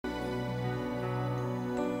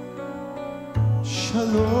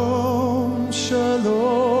Shalom,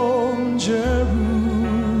 shalom, Jerusalem.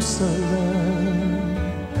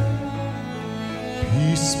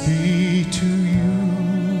 Peace be to you.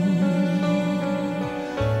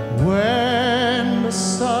 When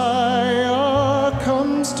Messiah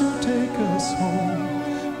comes to take us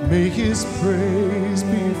home, may his praise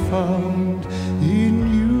be found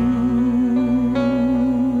in you.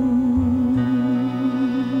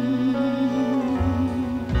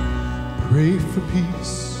 Pray for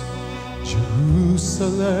peace,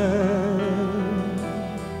 Jerusalem,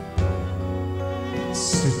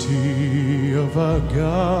 city of our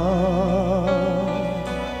God.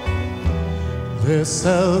 Their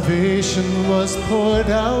salvation was poured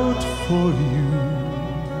out for you,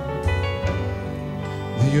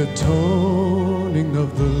 the atoning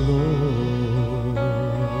of the Lord.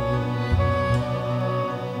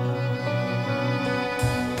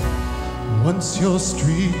 Once your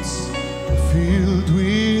streets filled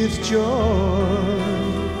with joy,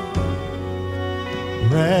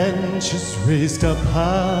 branches raised up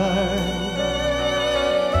high,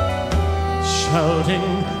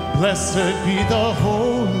 shouting, blessed be the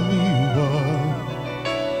Holy One,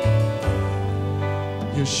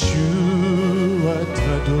 Yeshua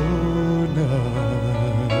Adonai.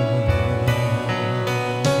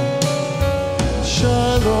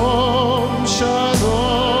 Shalom,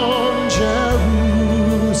 shalom, Jerusalem.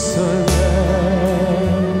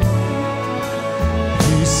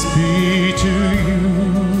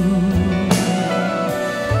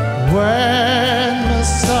 When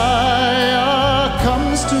Messiah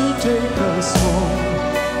comes to take us home,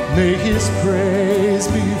 may his praise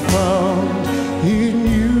be found in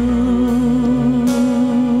you.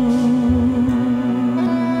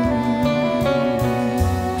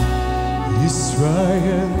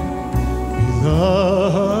 Israel, beloved,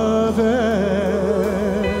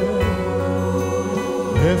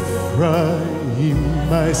 Ephraim,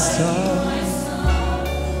 my son.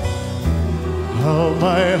 How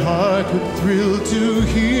my heart would thrill to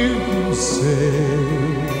hear you say,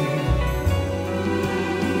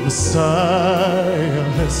 Messiah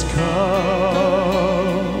has come.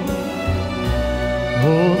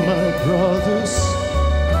 Oh, my brothers,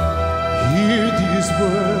 hear these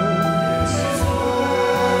words.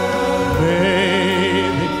 May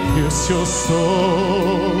they pierce your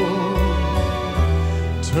soul.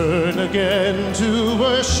 Turn again to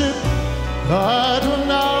worship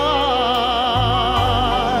Adonai.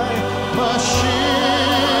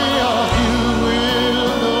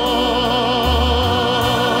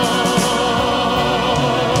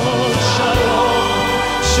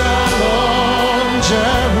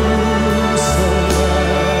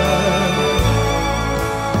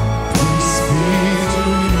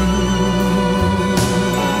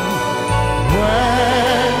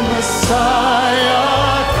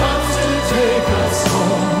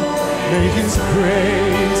 His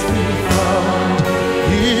praise be found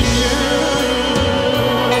in you.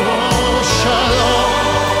 Shalom,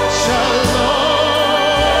 shalom,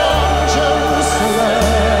 Jerusalem.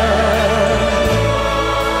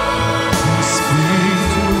 Peace be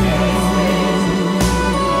to you.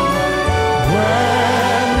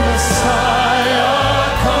 When Messiah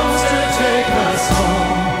comes to take us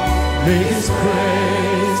home, may his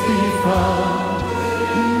praise be found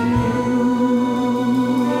in you.